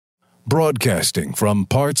Broadcasting from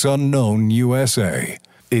parts unknown USA,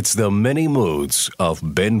 it's the many moods of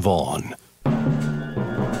Ben Vaughn.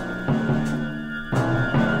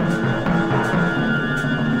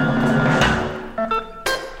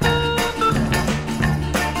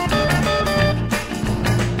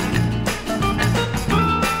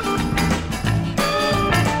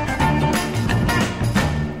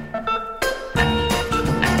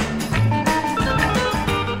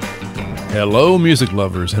 Hello, music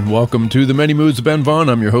lovers, and welcome to the Many Moods of Ben Vaughn.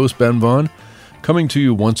 I'm your host, Ben Vaughn, coming to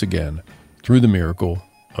you once again through the miracle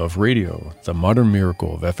of radio, the modern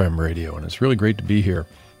miracle of FM radio. And it's really great to be here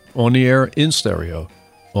on the air, in stereo,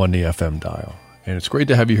 on the FM dial. And it's great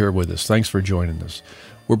to have you here with us. Thanks for joining us.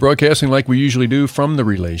 We're broadcasting like we usually do from the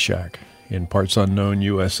Relay Shack in parts unknown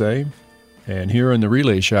USA. And here in the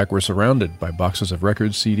Relay Shack, we're surrounded by boxes of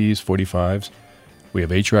records, CDs, 45s. We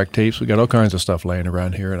have 8-track tapes. We got all kinds of stuff laying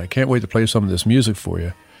around here, and I can't wait to play some of this music for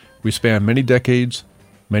you. We span many decades,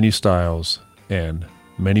 many styles, and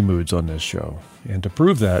many moods on this show. And to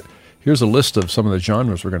prove that, here's a list of some of the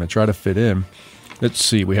genres we're going to try to fit in. Let's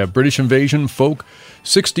see. We have British invasion, folk,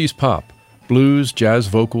 60s pop, blues, jazz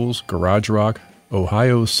vocals, garage rock,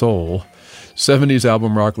 Ohio soul, 70s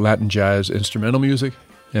album rock, Latin jazz, instrumental music,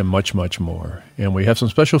 and much, much more. And we have some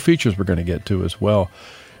special features we're going to get to as well.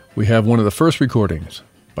 We have one of the first recordings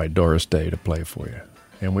by Doris Day to play for you.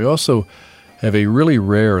 And we also have a really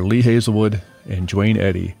rare Lee Hazelwood and Duane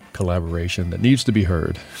Eddy collaboration that needs to be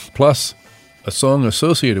heard. Plus, a song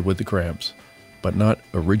associated with the Cramps, but not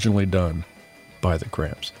originally done by the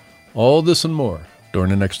Cramps. All this and more during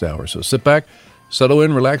the next hour. So sit back, settle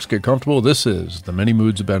in, relax, get comfortable. This is The Many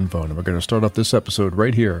Moods of Ben Vaughn. And we're going to start off this episode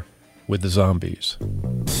right here with the Zombies.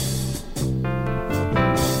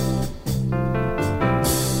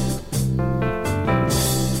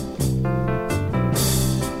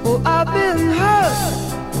 Oh, I've been hurt,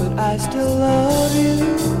 but I still love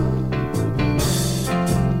you.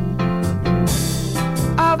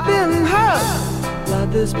 I've been hurt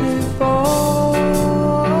like this before,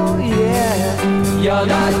 yeah. You're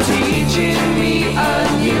not teaching me a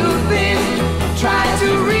new thing. Try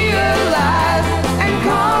to realize and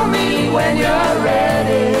call me when you're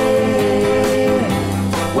ready.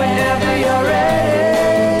 Whenever you're ready.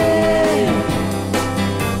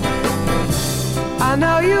 I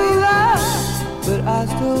know you love, but I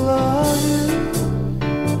still love you.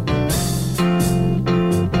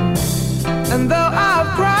 And though I've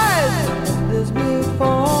cried this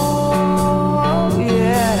before,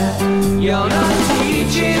 yeah. You're not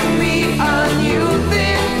teaching me a new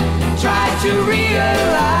thing. Try to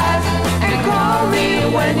realize and call me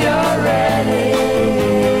when you're ready.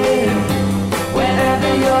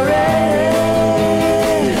 Whenever you're ready.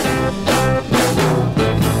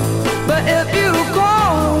 But if you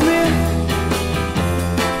call me,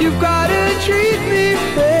 you've got to treat me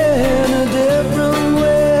fair in a different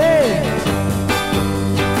way.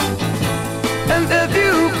 And if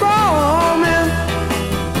you call me,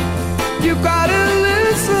 you've got to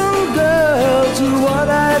listen, girl, to what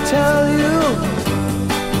I tell you.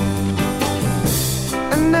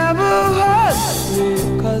 And never hurt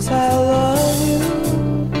me, 'cause I love you.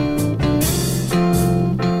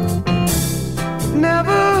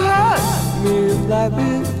 Never hurt me like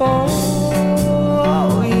before,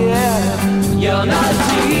 yeah. You're not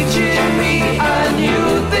teaching me a new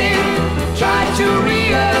thing. Try to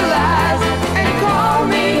realize and call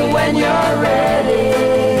me when you're ready.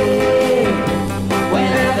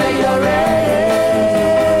 Whenever you're ready.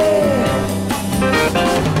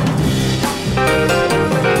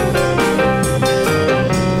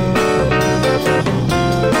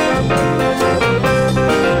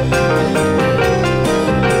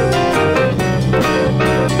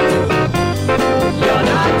 You're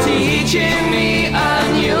not teaching me a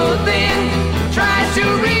new thing. Try to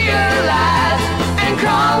realize and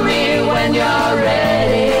call me when you're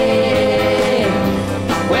ready.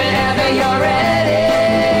 Whenever you're ready.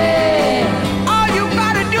 All you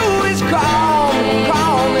gotta do is call me,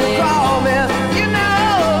 call me, call me. You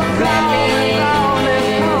know, call me, call me,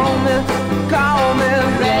 call me, call me,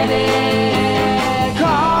 ready.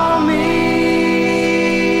 Call me.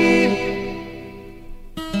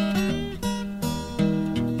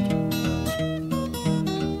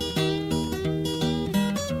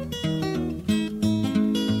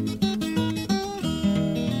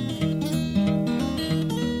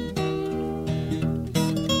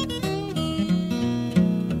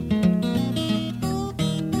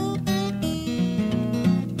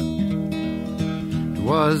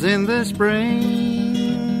 Was in the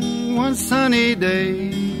spring, one sunny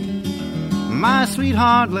day, my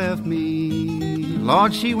sweetheart left me,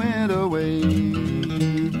 Lord, she went away.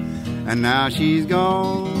 and now she's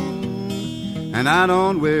gone, and I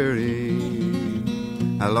don't worry.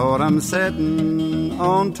 Lord, I'm sitting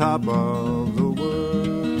on top of the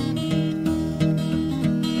world.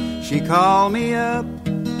 She called me up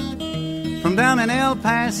from down in El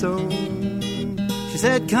Paso. She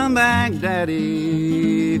said, come back,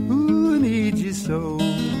 Daddy, ooh, I need you so.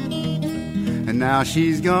 And now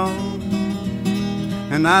she's gone,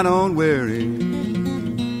 and I don't worry.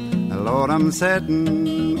 Lord, I'm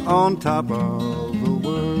sitting on top of the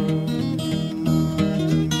world.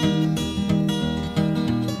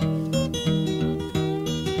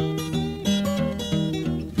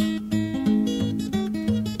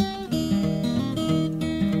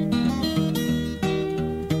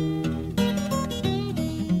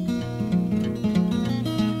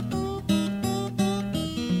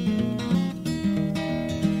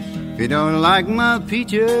 If you don't like my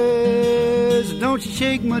peaches, don't you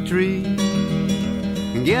shake my tree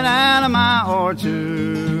and get out of my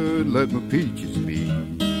orchard, let my peaches be.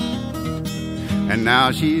 And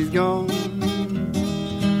now she's gone,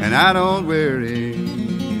 and I don't worry.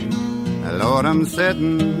 Lord, I'm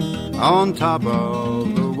sitting on top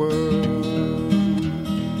of the world.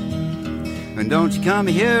 And don't you come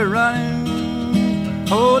here running,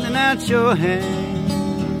 holding out your hand.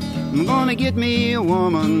 I'm gonna get me a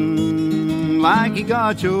woman like you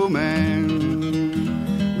got your man.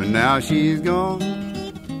 But now she's gone,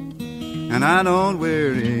 and I don't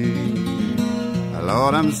worry.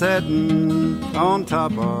 Lord, I'm sitting on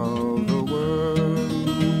top of the world.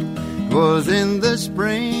 'Twas in the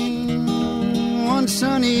spring, one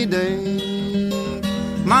sunny day,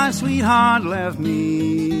 my sweetheart left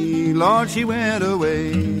me, Lord, she went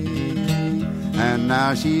away. And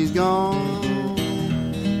now she's gone,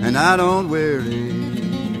 and I don't worry.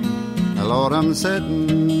 Lord, I'm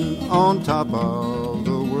sitting on top of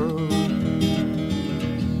the world.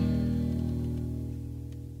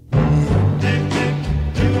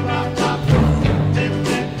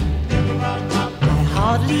 I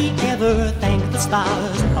hardly ever thank the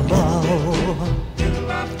stars above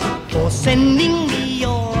for sending me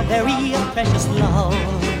your very precious love.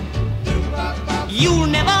 You'll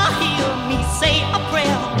never hear me say a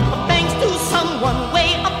prayer, but thanks to someone way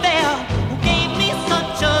up there who gave me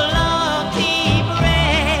such a lucky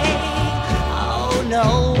break. Oh no,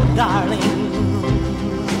 darling,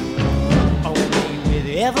 only with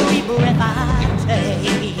every breath I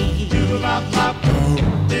take,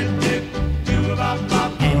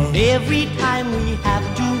 and every time we have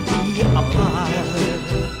to be apart,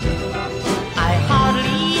 I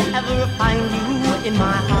hardly ever find you in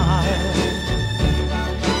my heart.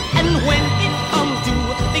 And when it comes to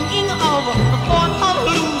thinking of the thought of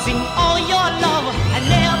losing all your love, I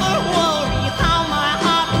never worry how my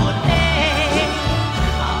heart would ache.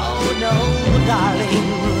 Oh no, darling,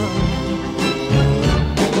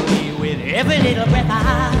 only with every little breath I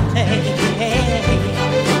take,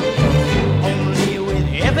 only with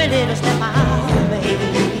every little step I make,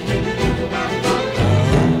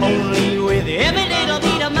 only with every little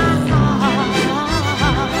beat of my heart,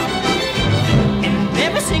 and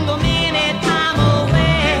every single minute I'm away.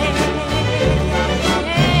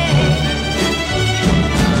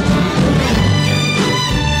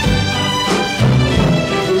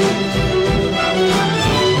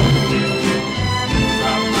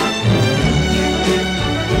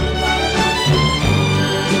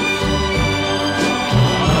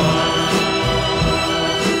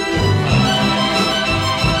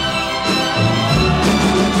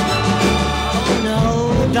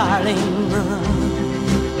 Darling,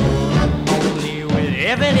 only with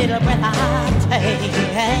every little breath I take,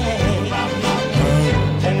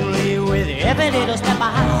 only with every little step I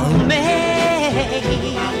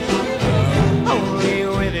make, only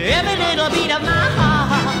with every little beat of my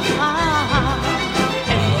heart,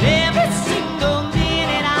 and every single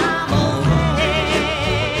minute I'm away.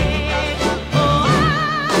 Oh,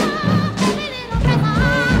 every little breath I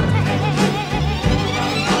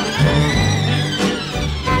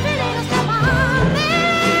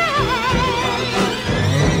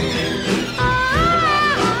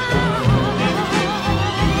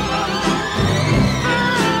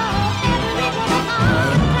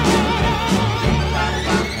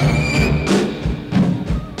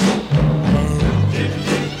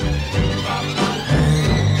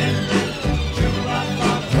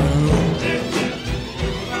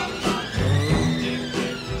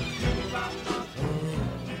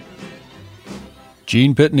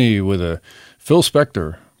Gene Pitney with a Phil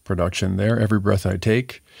Spector production there, Every Breath I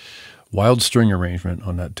Take. Wild string arrangement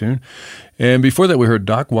on that tune. And before that, we heard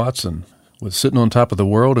Doc Watson with Sitting on Top of the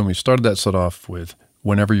World, and we started that set off with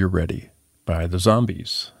Whenever You're Ready by the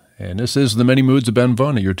Zombies. And this is The Many Moods of Ben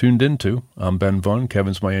Vaughn that you're tuned into. I'm Ben Vaughn.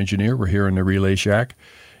 Kevin's my engineer. We're here in the Relay Shack.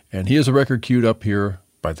 And he has a record queued up here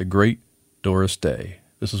by the great Doris Day.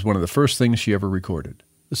 This is one of the first things she ever recorded.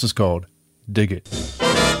 This is called Dig It.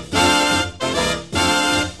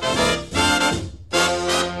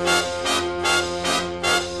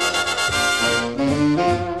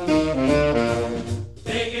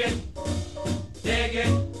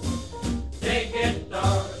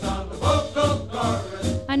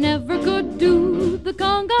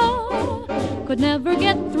 Could never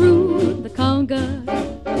get through the conga.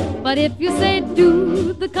 But if you say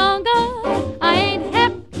do the conga, I ain't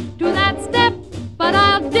hep to that step, but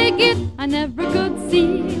I'll dig it. I never could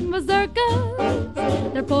see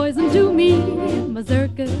mazurkas, they're poison to me,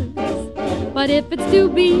 mazurkas. But if it's to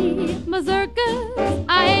be mazurkas,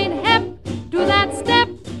 I ain't hep to that step,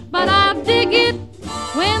 but I'll dig it.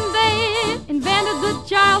 When they invented the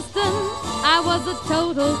Charleston, I was a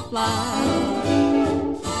total flop.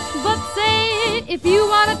 But say, if you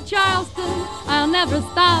want a Charleston, I'll never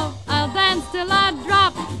stop. I'll dance till I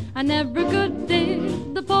drop. I never could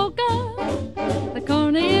dig the polka. The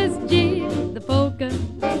corner is jig the polka.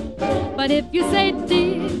 But if you say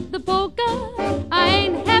dig the polka, I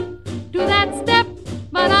ain't hep to that step,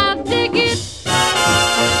 but I'll dig it.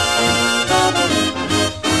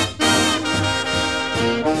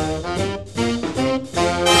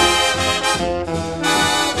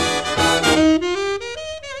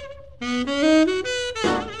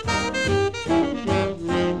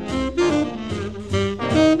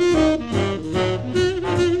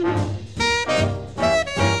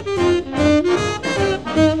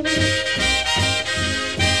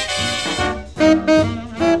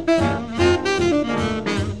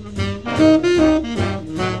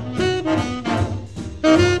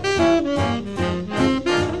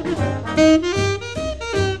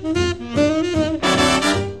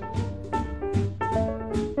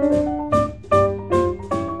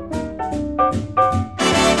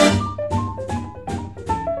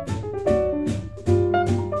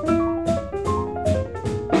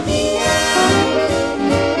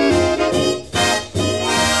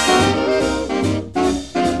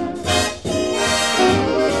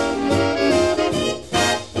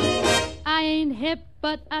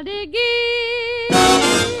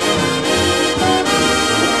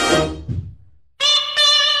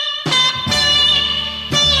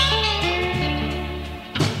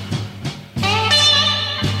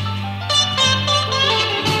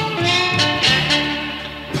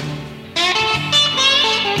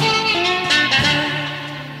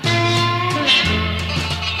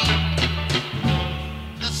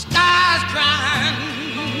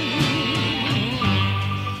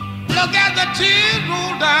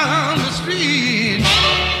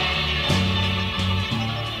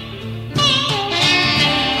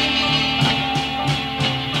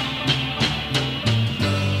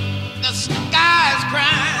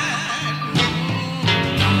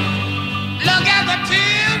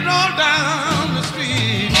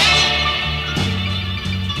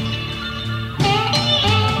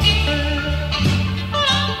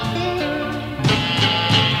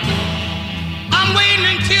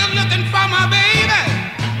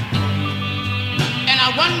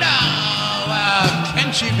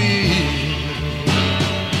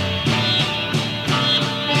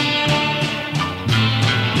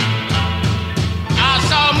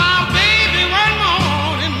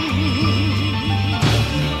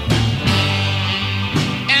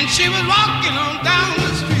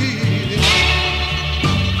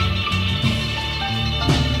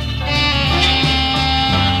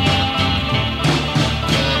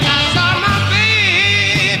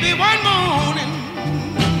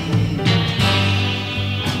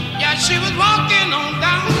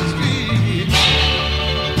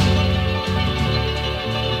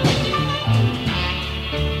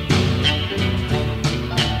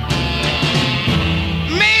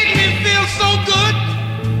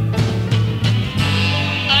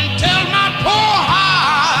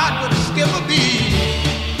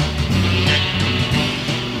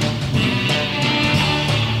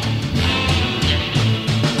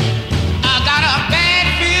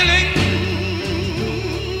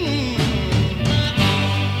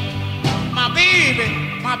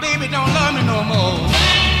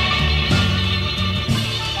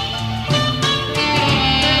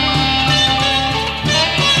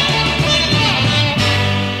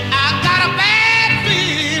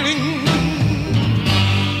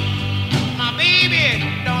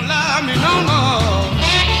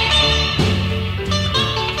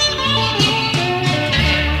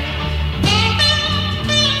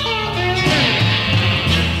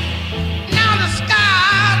 Now the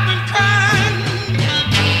sky's been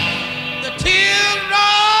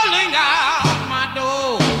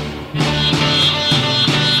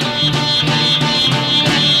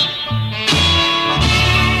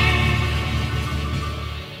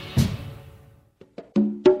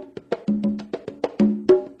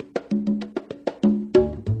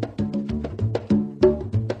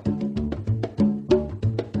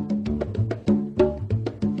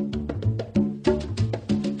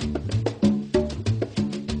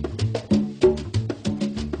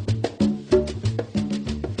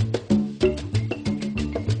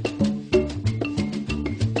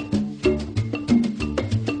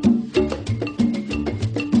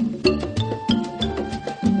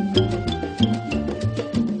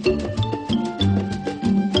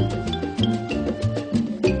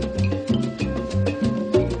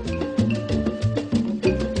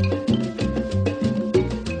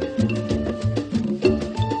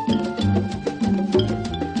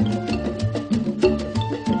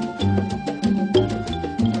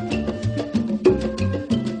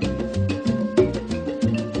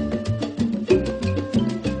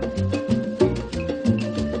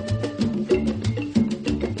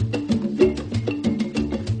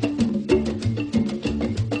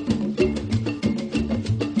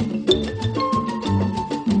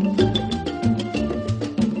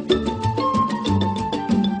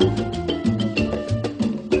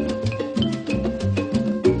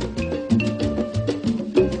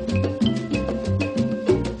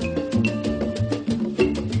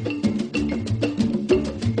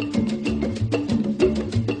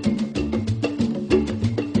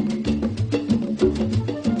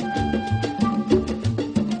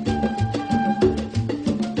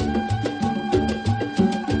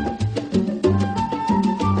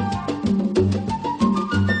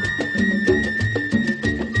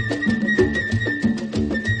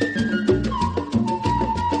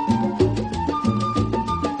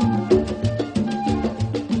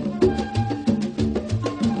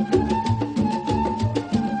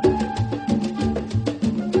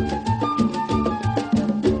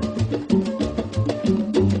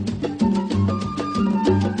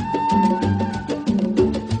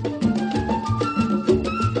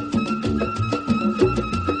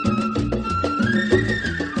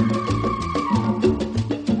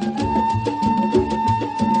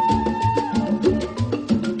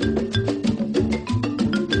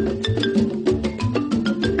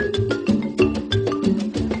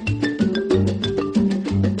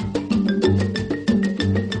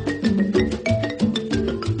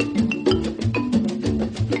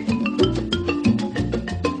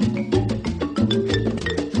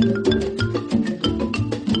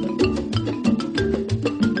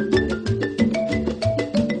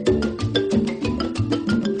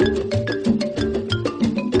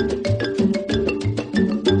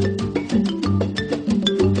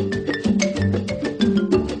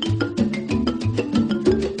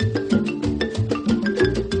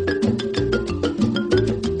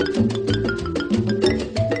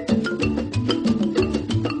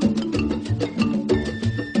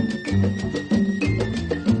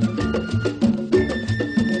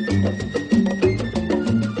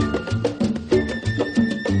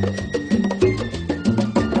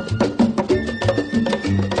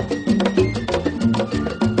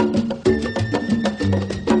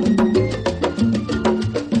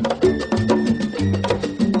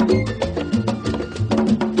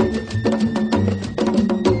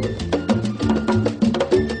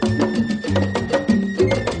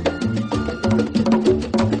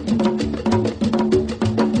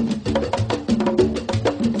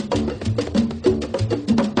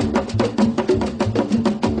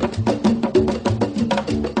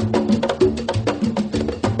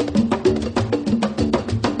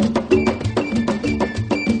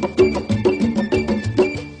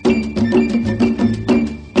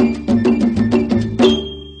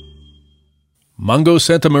Mongo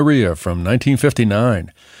Santa Maria from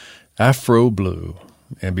 1959, Afro Blue.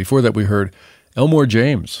 And before that we heard Elmore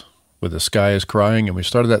James with The Sky is Crying, and we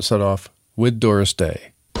started that set off with Doris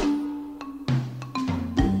Day.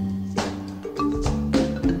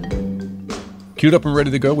 Queued up and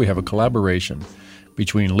ready to go, we have a collaboration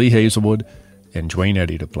between Lee Hazelwood and Dwayne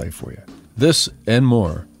Eddy to play for you. This and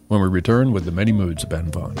more when we return with the Many Moods of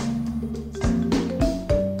Ben Vaughn.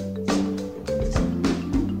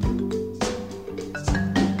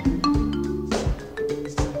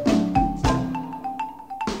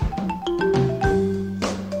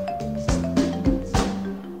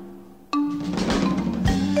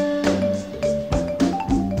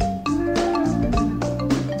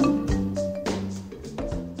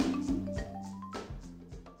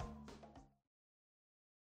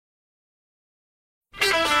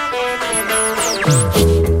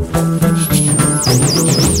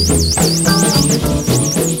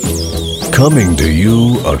 Coming to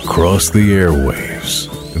you across the airwaves,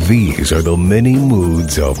 these are the Many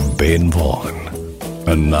Moods of Ben Vaughn.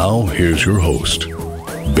 And now, here's your host,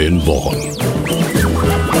 Ben Vaughn.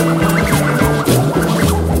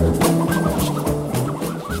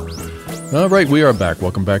 All right, we are back.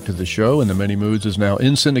 Welcome back to the show, and the Many Moods is now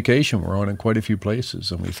in syndication. We're on in quite a few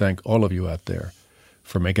places, and we thank all of you out there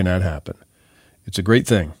for making that happen. It's a great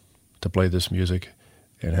thing to play this music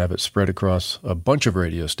and have it spread across a bunch of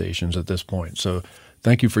radio stations at this point. So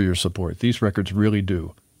thank you for your support. These records really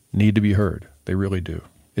do need to be heard. They really do.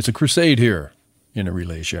 It's a crusade here in a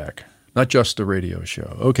Relay Shack, not just a radio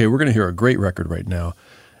show. Okay, we're going to hear a great record right now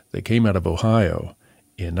that came out of Ohio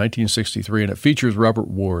in 1963, and it features Robert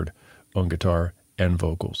Ward on guitar and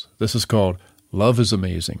vocals. This is called Love is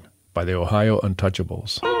Amazing by the Ohio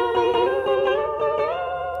Untouchables.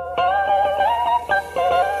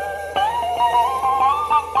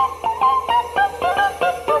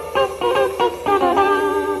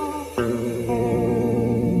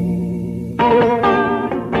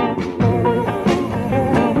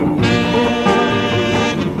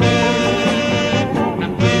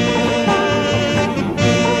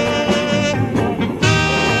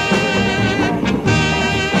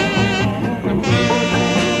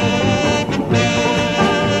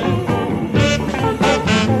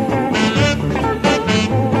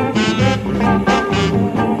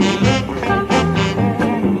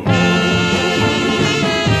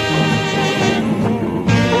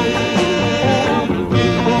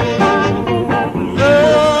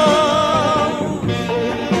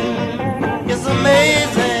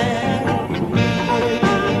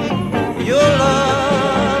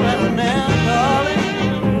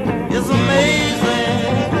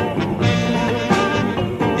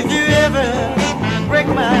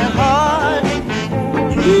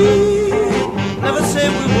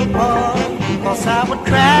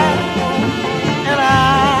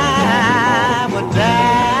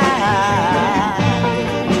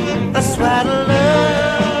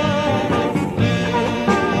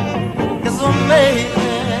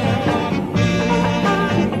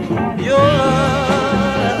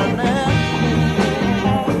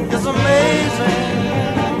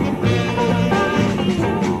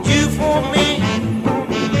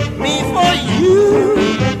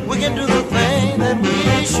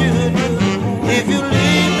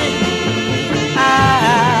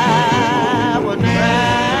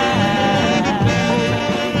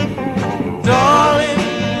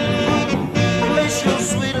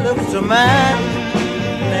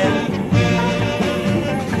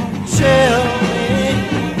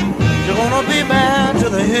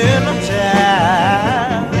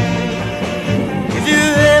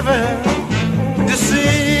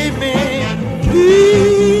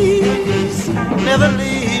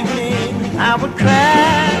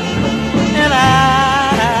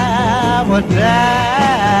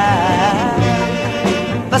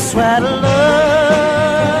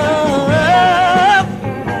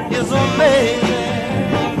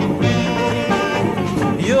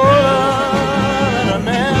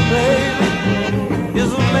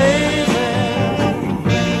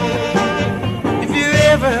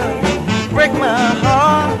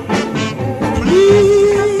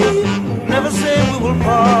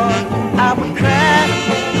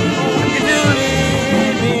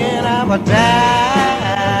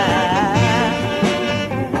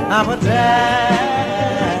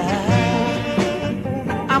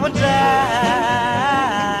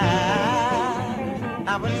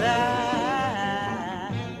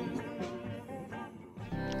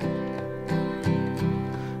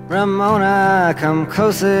 Ramona, come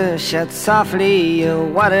closer, shut softly your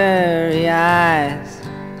watery eyes.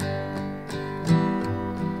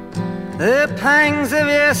 The pangs of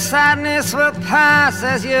your sadness will pass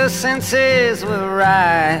as your senses will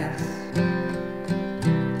rise.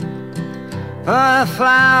 For the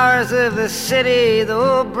flowers of the city,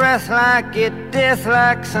 though breath like it, death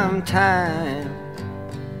like sometime.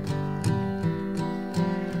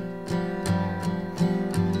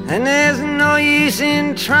 And there's no use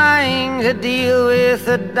in trying to deal with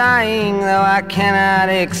the dying, though I cannot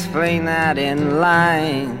explain that in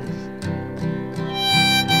lines.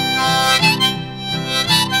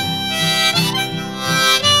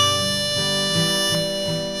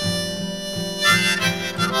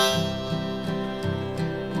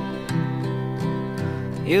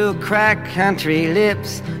 Your cracked country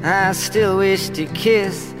lips I still wish to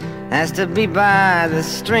kiss, as to be by the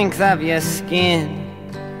strength of your skin.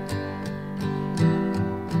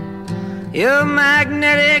 Your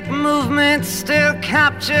magnetic movement still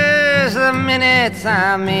captures the minutes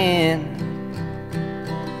I'm in.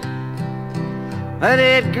 But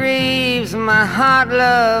it grieves my heart,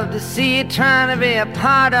 love, to see you trying to be a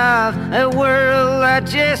part of a world that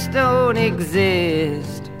just don't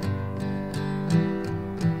exist.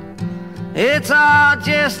 It's all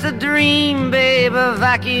just a dream, babe, a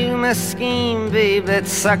vacuum, a scheme, babe, that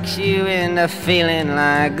sucks you into feeling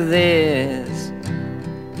like this.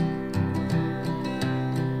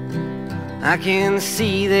 I can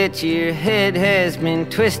see that your head has been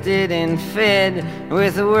twisted and fed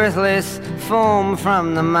with worthless foam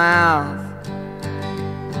from the mouth.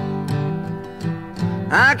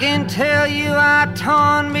 I can tell you are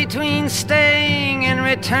torn between staying and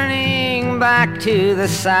returning back to the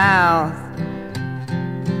South.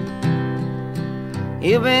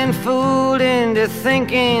 You've been fooled into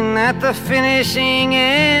thinking that the finishing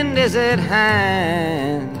end is at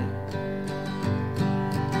hand.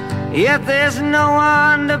 Yet there's no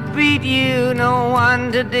one to beat you, no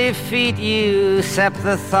one to defeat you, except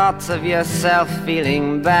the thoughts of yourself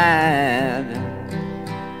feeling bad.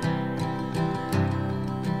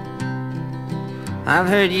 I've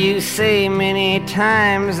heard you say many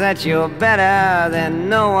times that you're better than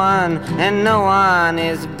no one, and no one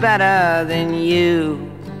is better than you.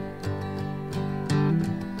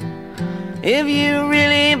 If you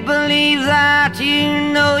really believe that,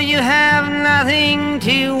 you know you have nothing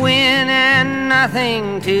to win and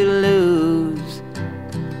nothing to lose.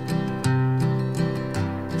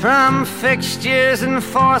 From fixtures and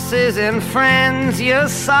forces and friends, your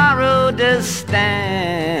sorrow does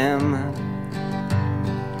stem.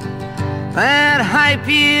 That hype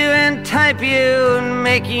you and type you and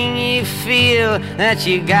making you feel that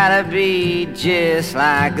you gotta be just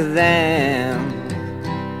like them.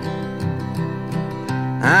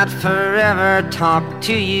 I'd forever talk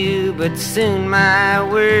to you, but soon my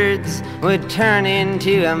words would turn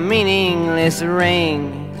into a meaningless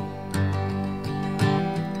ring.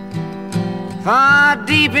 Far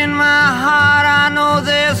deep in my heart I know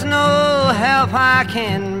there's no help I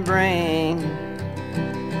can bring.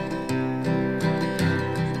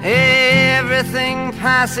 Everything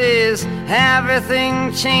passes,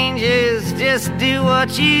 everything changes, just do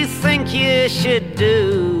what you think you should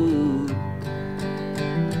do.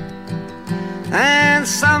 And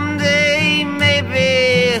someday,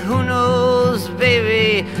 maybe, who knows,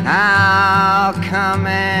 baby, I'll come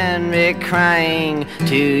and be crying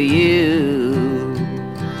to you.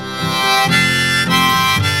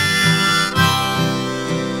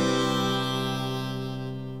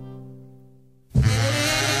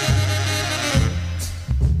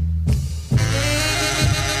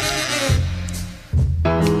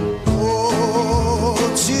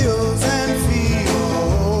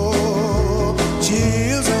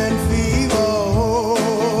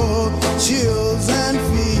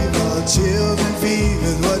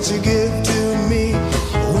 You give to me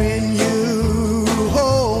when you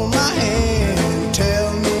hold my hand.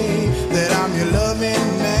 Tell me that I'm your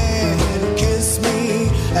loving man. Kiss me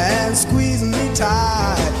and squeeze me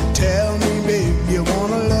tight. Tell me, babe, you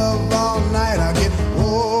wanna love all night. I get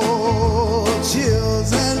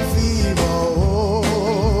chills and fever,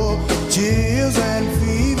 chills and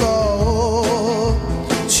fever,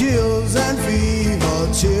 chills and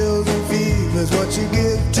fever, chills and fever is what you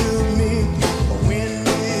give to me.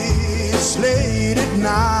 Late at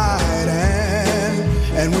night,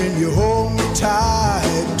 and when you hold me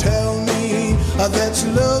tight, tell me that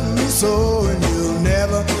you love me so, and you'll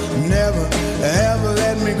never, never, ever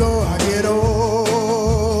let me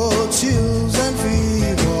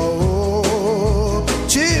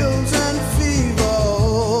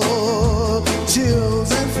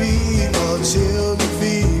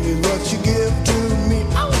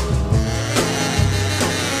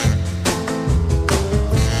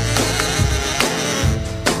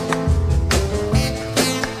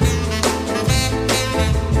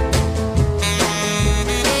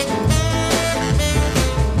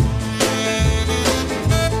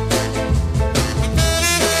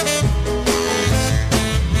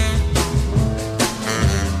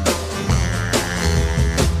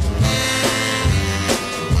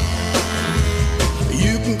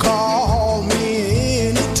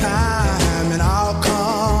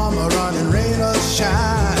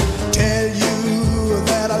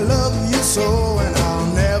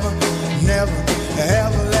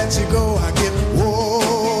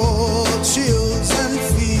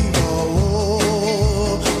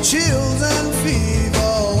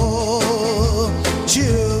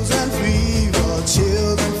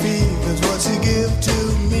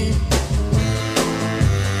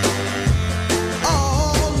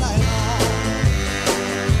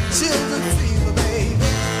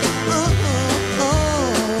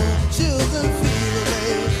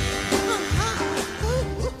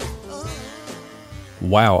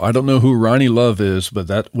Wow, I don't know who Ronnie Love is, but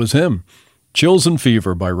that was him. Chills and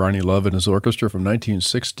Fever by Ronnie Love and his orchestra from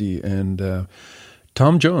 1960. And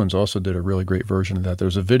Tom Jones also did a really great version of that.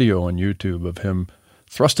 There's a video on YouTube of him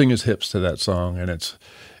thrusting his hips to that song, and it's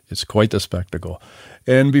quite the spectacle.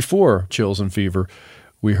 And before Chills and Fever,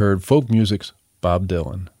 we heard folk music's Bob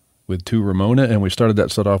Dylan with To Ramona, and we started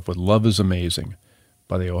that set off with Love is Amazing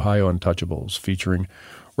by the Ohio Untouchables, featuring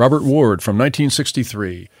Robert Ward from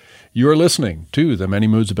 1963. You are listening to The Many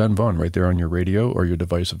Moods of Ben Vaughn right there on your radio or your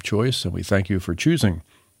device of choice, and we thank you for choosing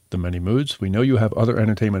The Many Moods. We know you have other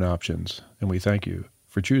entertainment options, and we thank you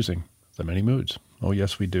for choosing The Many Moods. Oh,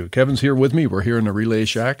 yes, we do. Kevin's here with me. We're here in the Relay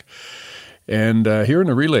Shack. And here in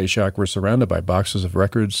the Relay Shack, we're surrounded by boxes of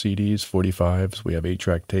records, CDs, 45s. We have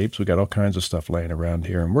 8-track tapes. We got all kinds of stuff laying around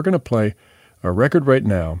here. And we're going to play a record right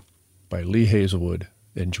now by Lee Hazelwood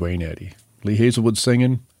and Duane Eddy. Lee Hazelwood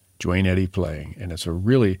singing, Duane Eddy playing. And it's a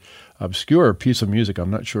really obscure piece of music. I'm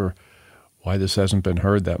not sure why this hasn't been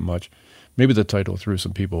heard that much. Maybe the title threw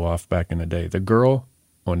some people off back in the day. The Girl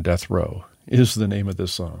on Death Row is the name of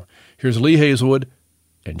this song. Here's Lee Hazelwood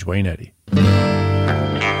and Duane Eddy.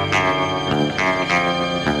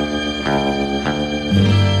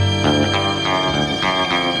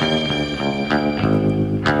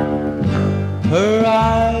 Her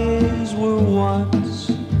eyes were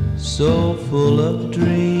once so full of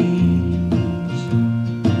dreams,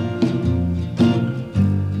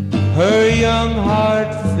 her young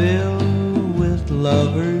heart filled with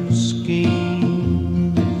lovers'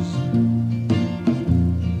 schemes.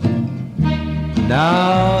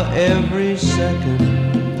 Now every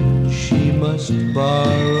second she must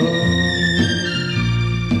borrow.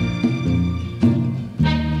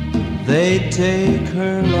 They take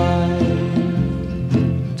her life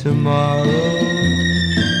tomorrow.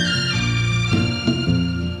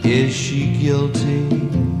 Is she guilty?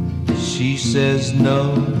 She says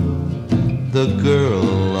no. The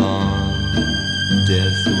girl on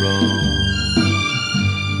death row.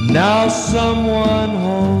 Now someone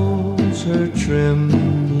holds her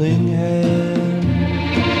trembling hand.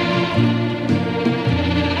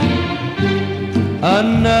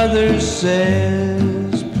 Another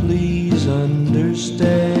says, please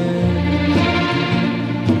understand.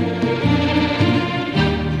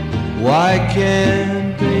 Why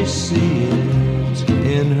can't they see it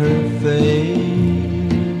in her face?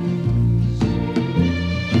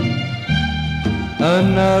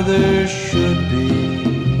 Another should be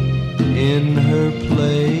in her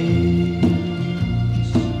place.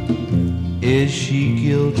 Is she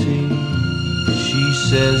guilty? She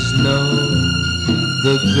says no.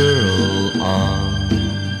 The girl on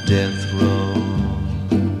death row.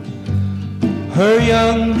 Her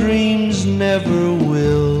young dreams never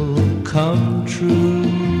will come true.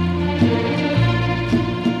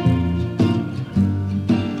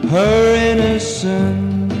 Her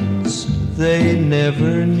innocence they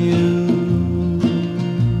never knew,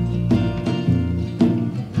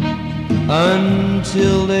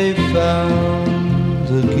 until they found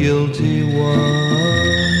the guilty one.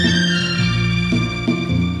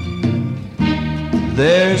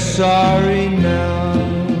 They're sorry now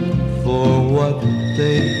for what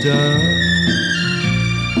they've done,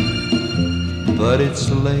 but it's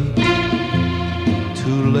late,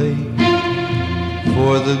 too late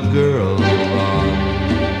for the girl on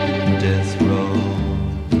death row.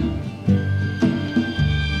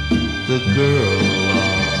 The girl on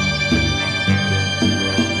death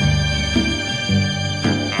row.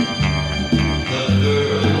 The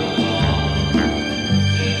girl on death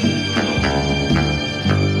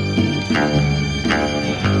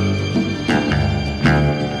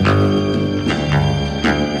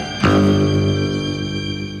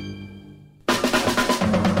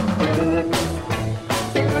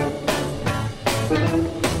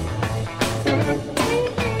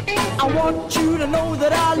I want you to know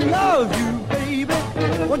that I love you, baby.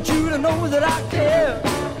 Want you to know that I care.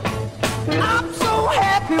 I'm so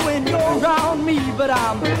happy when you're around me, but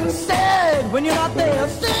I'm sad when you're not there.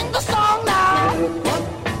 Sing the song now.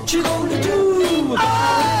 What you gonna do?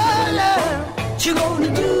 Oh, yeah. What you gonna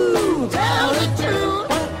do? Tell the truth.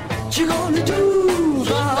 What you gonna do?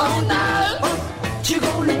 All night. What you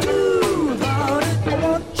gonna do about it? I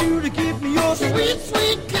want you to give me your sweet,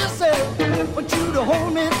 sweet kisses. Want you to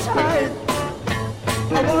hold me tight.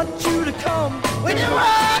 I want you to come when you're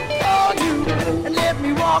right on you and let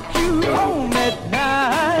me walk you home at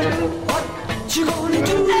night. What you gonna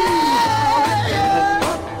do? Yeah, yeah.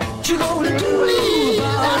 What you gonna do? Please,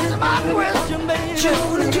 that's my question, baby. What you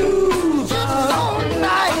gonna do about it?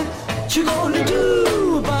 Night. What you gonna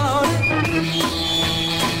do about it?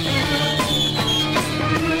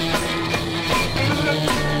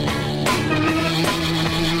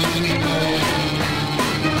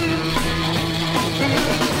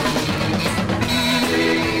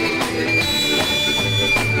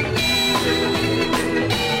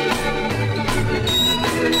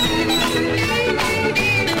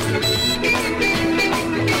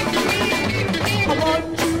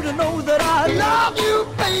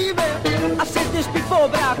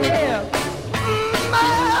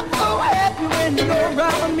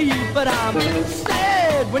 but I'm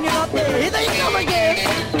sad when you're not there. Here they come again.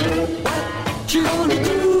 What you gonna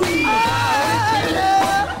do? I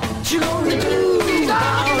love. What you gonna do?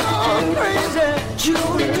 I'm crazy. What you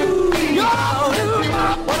gonna do? What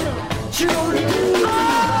you gonna do?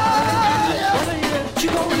 What you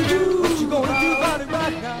gonna do? What you gonna do about it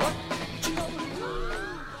right now? What you gonna do?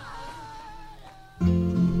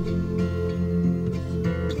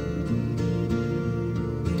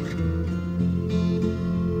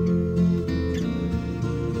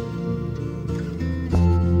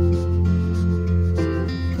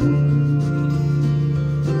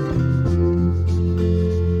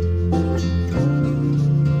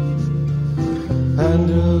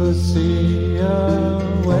 Andalusia,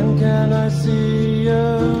 when can I see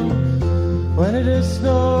you? When it is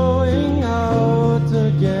snowing out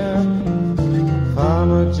again.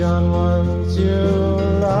 Farmer John wants you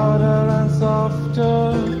louder and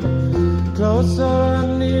softer, closer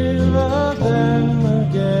and nearer than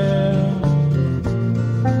again.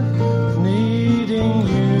 Needing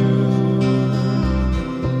you,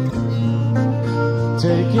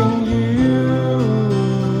 taking you.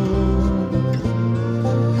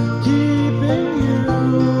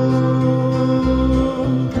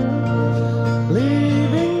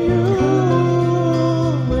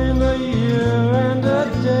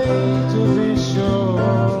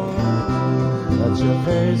 Your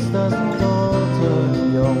face doesn't alter,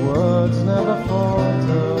 your words never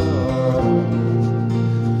falter.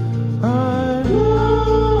 I love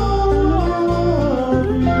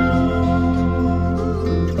you.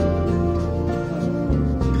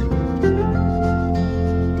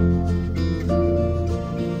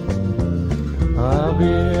 I'll be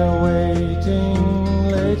here waiting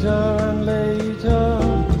later and later,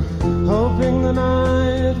 hoping the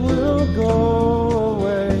night will go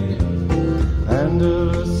away.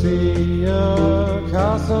 Andalusia,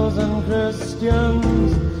 castles and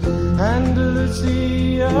Christians,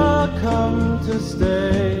 Andalusia, come to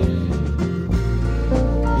stay.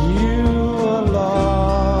 You were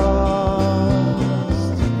lost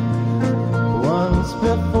once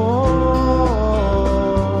before,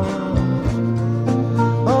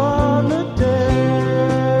 on a day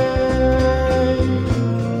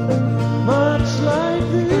much like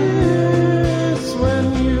this, when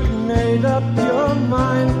you made up your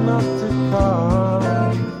mind not to come,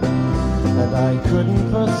 and I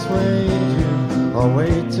couldn't persuade you or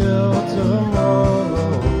wait till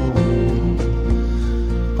tomorrow.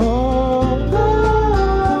 Oh,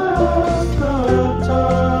 that's the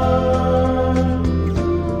time.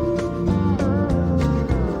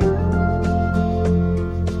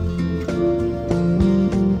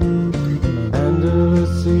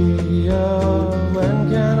 Andalusia, when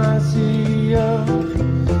can I see you?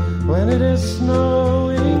 When it is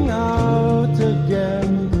snowing out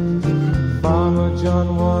again. Farmer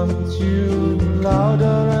John wants you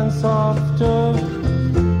louder and softer,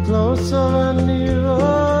 closer and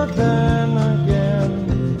nearer than again.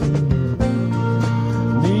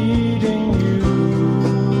 Needing you,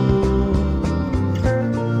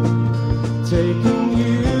 taking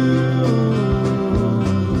you,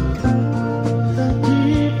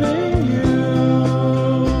 keeping you.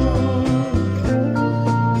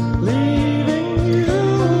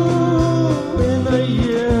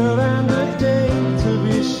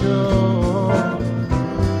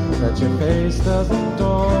 Your face doesn't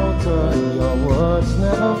alter, your words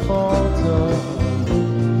never falter.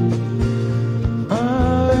 I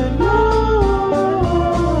love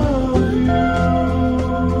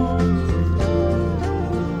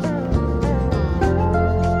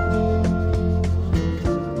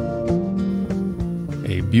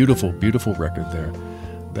A beautiful, beautiful record there.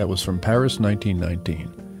 That was from Paris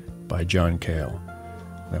 1919 by John Cale.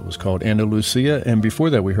 That was called Andalusia, and before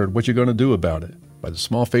that we heard What You Gonna Do About It by the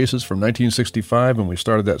Small Faces from 1965, and we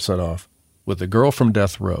started that set off with The Girl from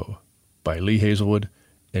Death Row by Lee Hazelwood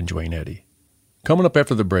and Duane Eddy. Coming up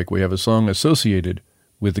after the break, we have a song associated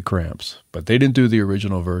with the Cramps, but they didn't do the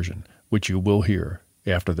original version, which you will hear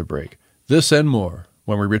after the break. This and more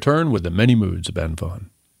when we return with the Many Moods of Ben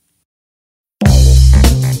Vaughn.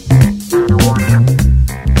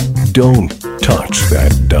 Don't touch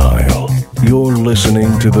that dial. You're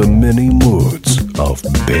listening to the Many Moods of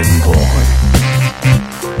Ben Vaughn.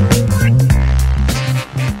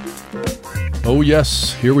 Oh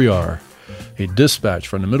yes, here we are. A dispatch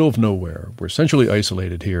from the middle of nowhere. We're centrally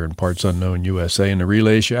isolated here in parts unknown USA in the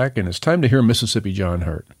Relay Shack, and it's time to hear Mississippi John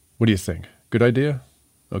Hurt. What do you think? Good idea?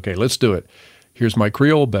 Okay, let's do it. Here's My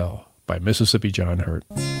Creole Belle by Mississippi John Hurt.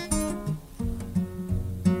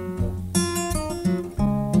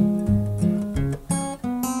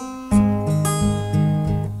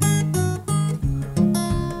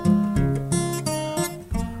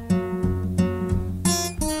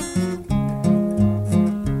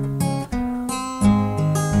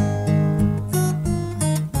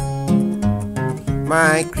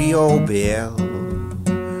 my Creole belle.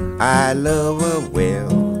 I love her well,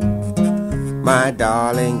 my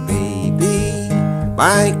darling baby,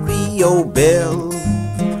 my Creole belle,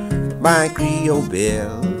 my Creole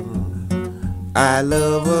belle. I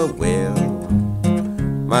love her well,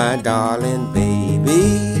 my darling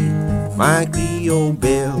baby, my Creole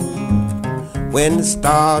belle. When the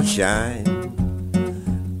stars shine,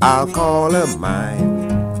 I'll call her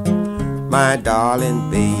mine, my darling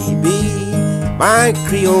baby, my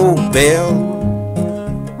Creole belle,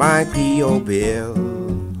 my Creole belle.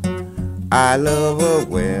 I love her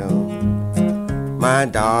well, my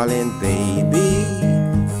darling baby,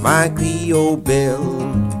 my Creole belle.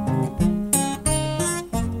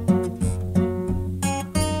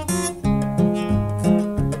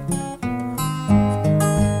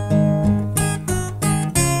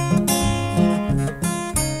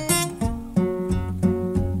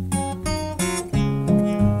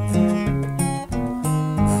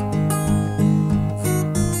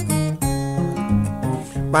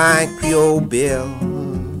 My Creole belle,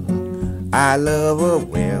 I love her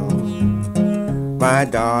well, my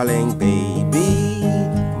darling baby,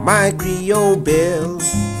 my Creole belle.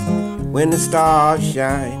 When the stars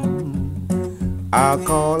shine, I'll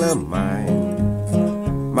call her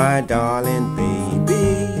mine, my darling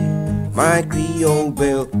baby, my Creole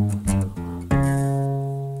belle.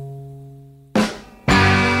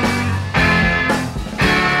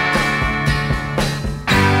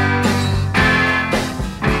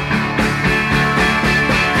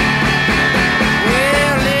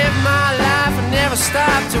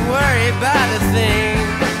 About a thing,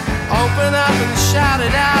 open up and shout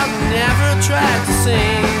it out, never tried to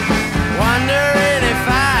sing, wondering if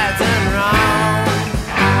I'd done wrong.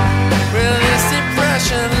 Will this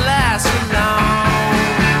depression last for long?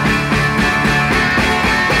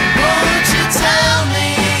 Won't you tell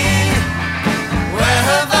me, where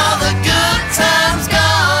have all the good times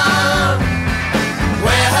gone?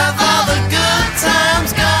 Where have all the good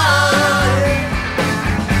times gone?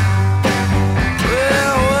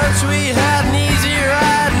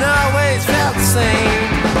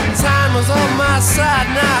 Time was on my side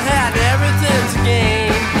and I had everything to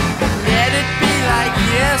gain. Let it be like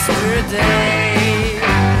yesterday.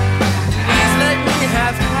 Please let me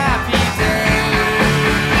have happy days.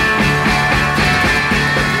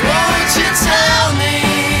 Won't you tell me,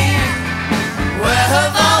 where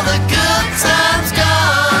have all the good times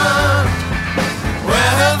gone?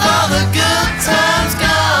 Where have all the good times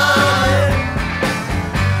gone?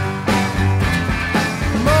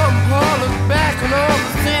 Mom, Paul, look back on all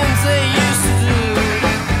the things they used to do.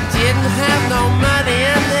 Didn't have no money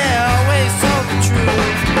and they always told the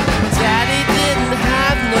truth. Daddy didn't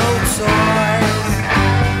have no toys,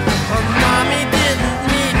 or mommy didn't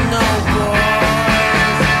need no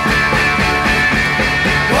boys.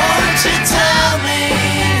 Won't you tell me,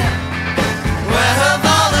 where have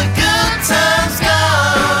all the good times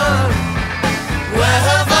gone? Where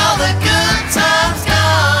have all the good times gone?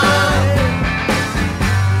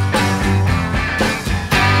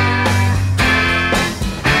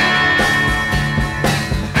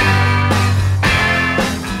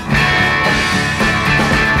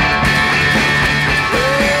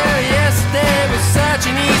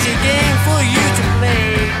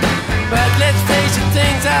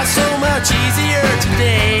 So much easier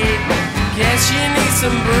today. Guess you need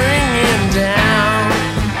some bringing down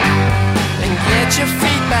and get your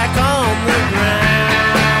feet back on the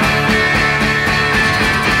ground.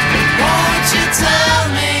 Won't you tell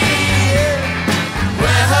me,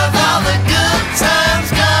 where have all the good times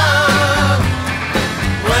gone?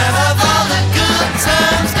 Where have all the good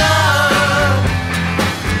times gone?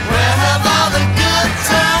 Where have all the good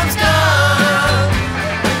times gone?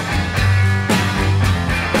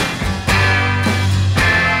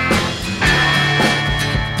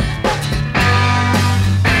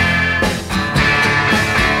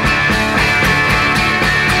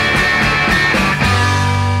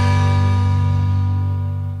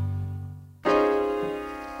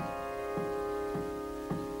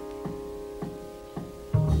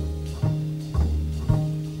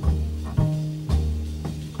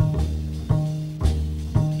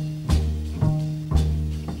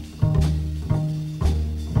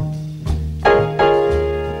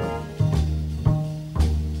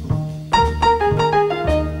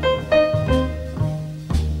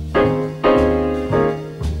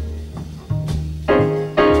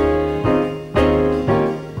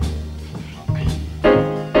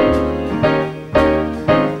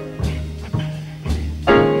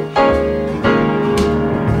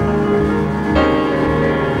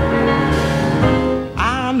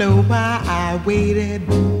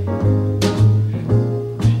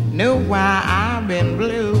 why I've been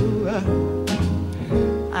blue.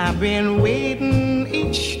 I've been waiting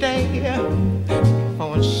each day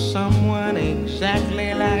for someone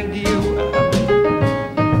exactly like you.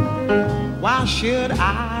 Why should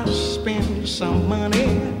I spend some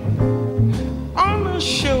money on a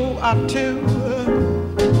show or two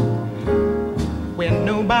when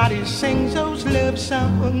nobody sings those love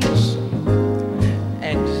songs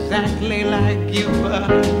exactly like you?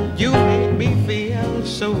 You make me feel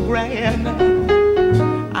so grand.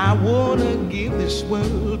 I wanna give this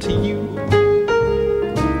world to you.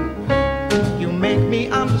 You make me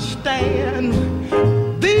understand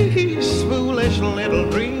these foolish little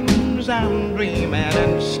dreams I'm dreaming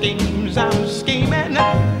and schemes I'm scheming.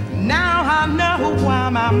 Now I know why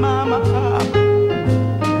my mama,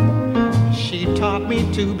 she taught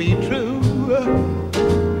me to be true.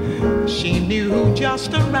 She knew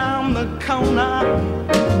just around the corner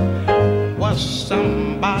was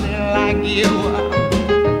somebody like you.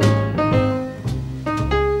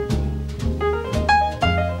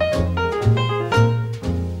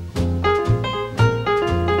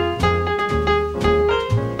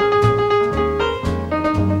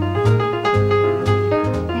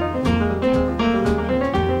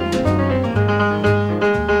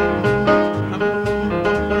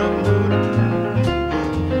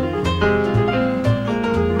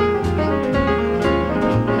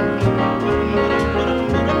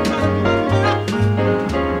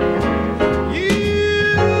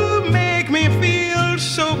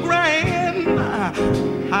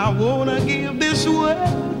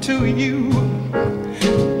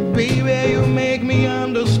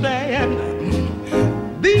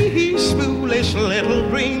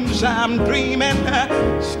 I'm dreaming,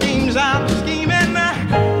 schemes I'm scheming.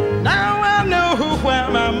 Now I know where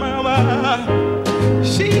my mama,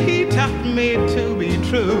 she taught me to be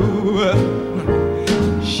true.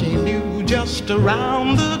 She knew just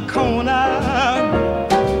around the corner.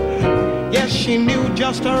 Yes, she knew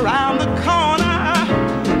just around the corner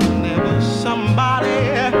there was somebody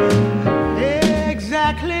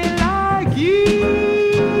exactly like you.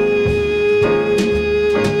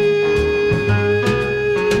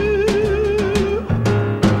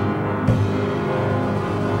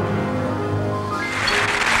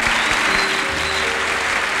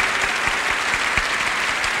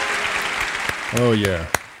 Oh, yeah.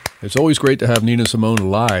 It's always great to have Nina Simone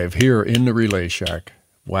live here in the Relay Shack.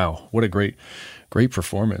 Wow, what a great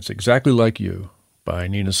performance. Exactly Like You by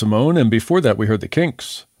Nina Simone. And before that, we heard the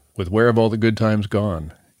Kinks with Where Have All the Good Times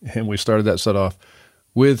Gone? And we started that set off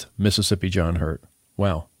with Mississippi John Hurt.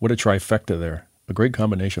 Wow, what a trifecta there. A great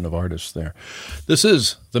combination of artists there. This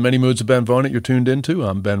is The Many Moods of Ben Vaughn that you're tuned into.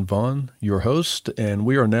 I'm Ben Vaughn, your host, and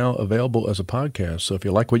we are now available as a podcast. So if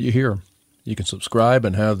you like what you hear, you can subscribe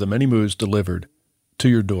and have The Many Moods delivered to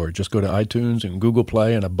your door. Just go to iTunes and Google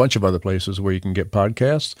Play and a bunch of other places where you can get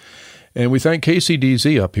podcasts. And we thank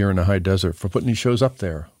KCDZ up here in the high desert for putting these shows up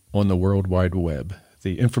there on the World Wide Web,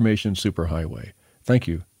 the information superhighway. Thank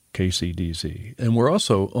you, KCDZ. And we're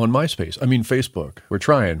also on Facebook. We're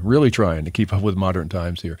really trying to keep up with modern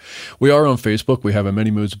times here. We are on Facebook. We have a Many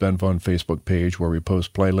Moods of Ben Vaughn Facebook page where we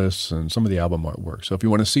post playlists and some of the album artwork. So if you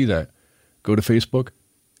want to see that, go to Facebook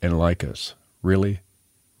and like us. Really,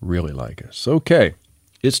 really like us. Okay,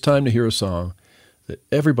 it's time to hear a song that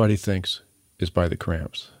everybody thinks is by the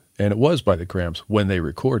Cramps. And it was by the Cramps when they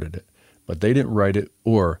recorded it, but they didn't write it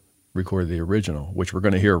or record the original, which we're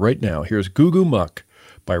going to hear right now. Here's Goo Goo Muck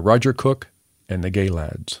by Roger Cook and the Gay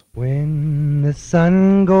Lads. When the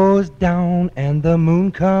sun goes down and the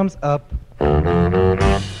moon comes up,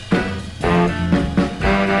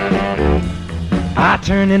 I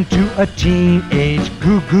turn into a teenage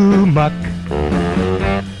goo-goo muck.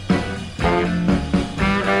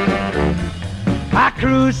 I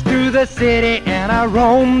cruise through the city and I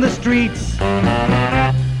roam the streets,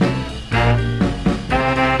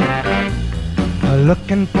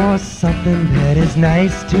 looking for something that is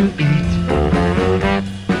nice to eat.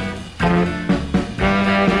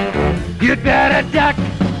 You'd better duck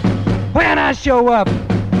when I show up,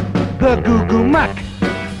 the goo-goo muck.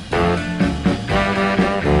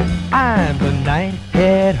 I'm the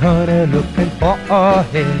night-head hunter looking for a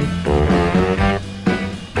head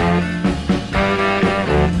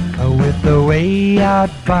with the way-out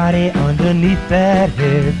body underneath that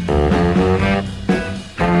head.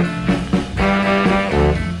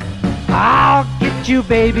 I'll get you,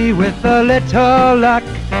 baby, with a little luck.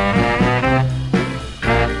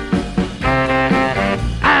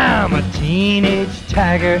 I'm a teenage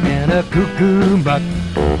tiger and a goo-goo muck.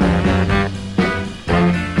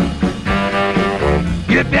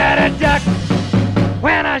 You better duck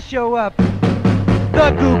when I show up, the the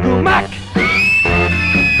goo-goo muck.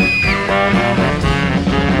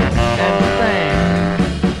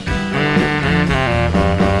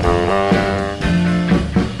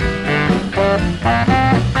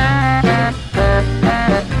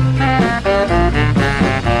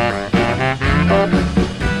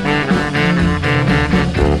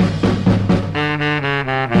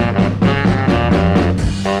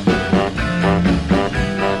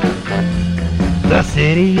 The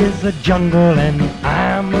city is a jungle and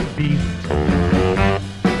I'm a beast.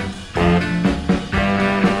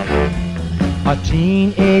 A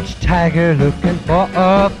teenage tiger looking for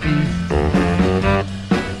a feast.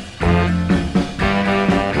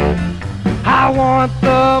 I want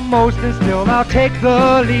the most and still I'll take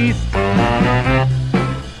the least.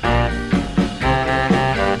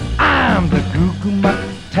 I'm the goo-goo muck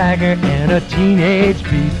tiger and a teenage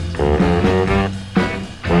beast.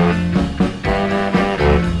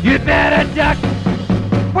 You better duck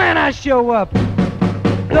when I show up,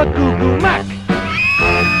 the goo-goo muck.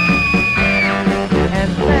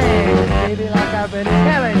 And thanks, baby, like I've been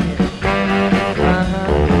telling you.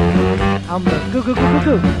 I'm the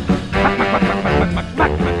goo-goo-goo-goo-goo. Muck, muck, muck, muck, muck, muck,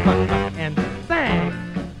 muck, muck, muck, muck. And thanks.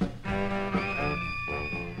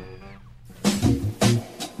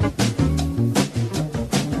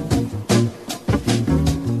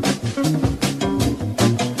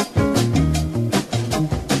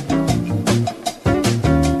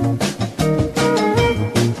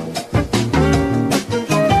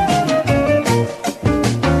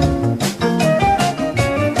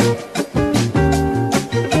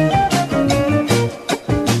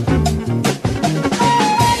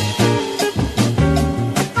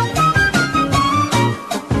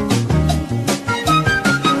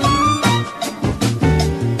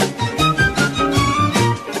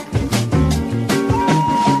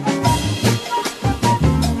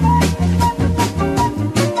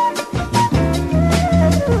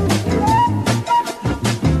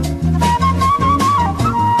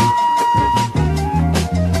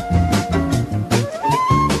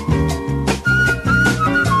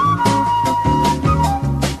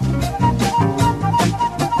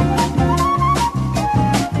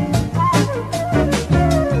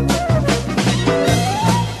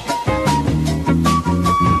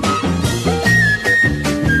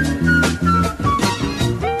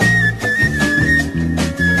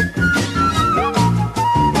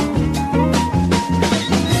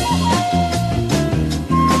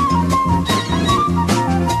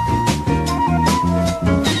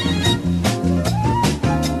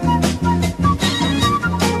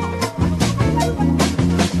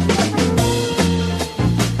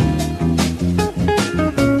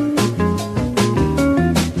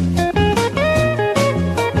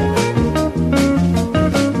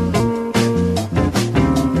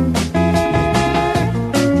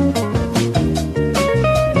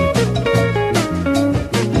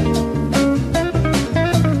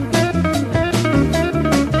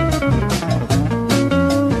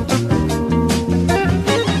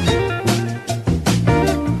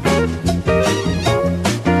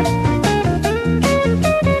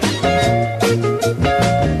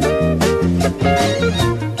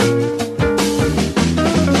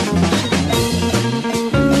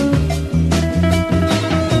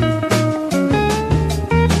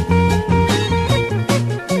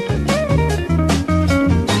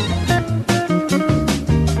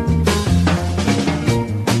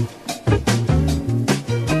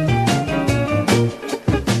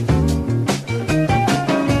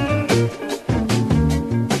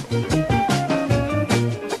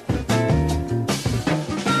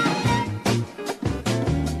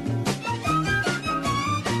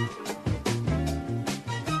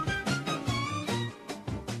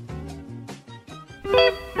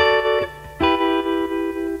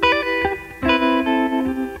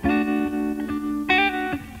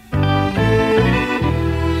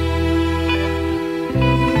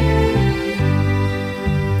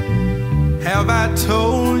 Have I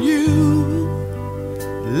told you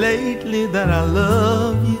lately that I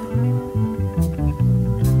love you?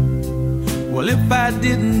 Well, if I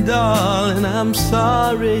didn't, darling, I'm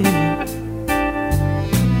sorry.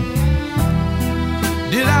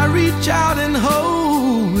 Did I reach out and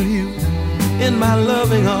hold you in my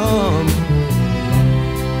loving arms?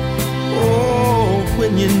 Oh,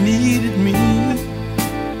 when you needed me.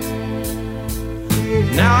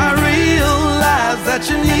 Now I realize that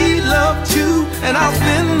you need love too, and I'll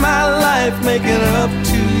spend my life making up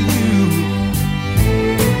to you.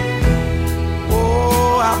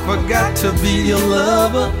 Oh, I forgot to be your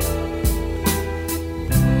lover,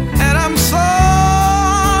 and I'm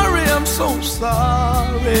sorry, I'm so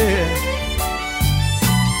sorry.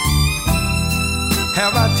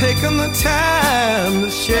 taken the time to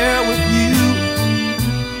share with you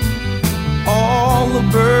all the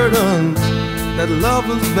burdens that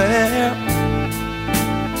lovers bear?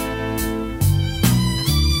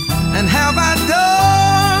 And have I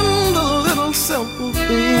done the little simple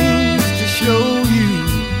things to show you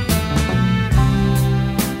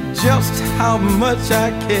just how much I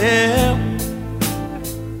care?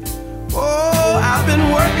 Oh, I've been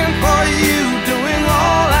working for you, doing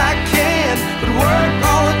all I can, but work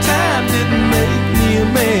all the time didn't make me a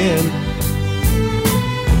man.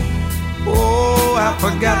 Oh, I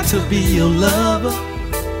forgot to be your lover,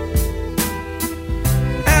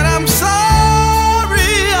 and I'm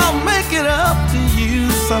sorry, I'll make it up to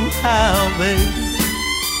you somehow, baby.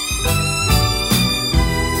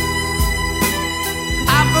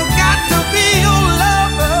 I forgot to be your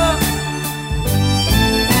lover,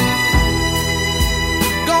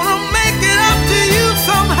 gonna make it up to you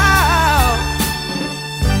somehow.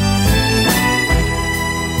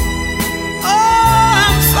 Oh,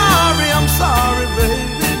 I'm sorry,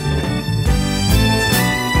 baby.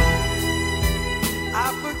 I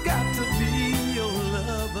forgot to be your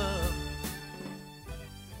lover.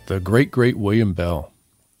 The great William Bell.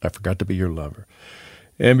 I forgot to be your lover.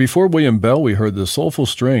 And before William Bell, we heard the Soulful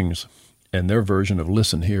Strings and their version of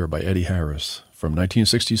Listen Here by Eddie Harris from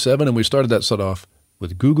 1967. And we started that set off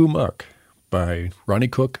with Goo Goo Muck by Ronnie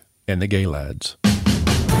Cook and the Gay Lads.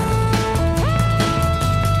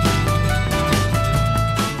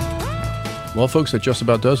 Well, folks, that just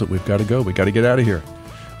about does it. We've got to go. We've got to get out of here.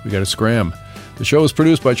 We got to scram. The show is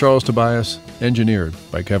produced by Charles Tobias, engineered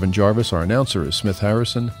by Kevin Jarvis. Our announcer is Smith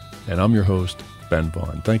Harrison, and I'm your host, Ben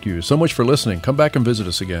Vaughn. Thank you so much for listening. Come back and visit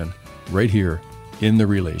us again right here in the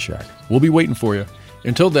Relay Shack. We'll be waiting for you.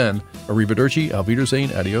 Until then, arrivederci, auf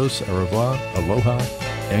Wiedersehen, adios, au revoir, aloha,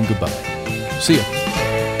 and goodbye. See ya.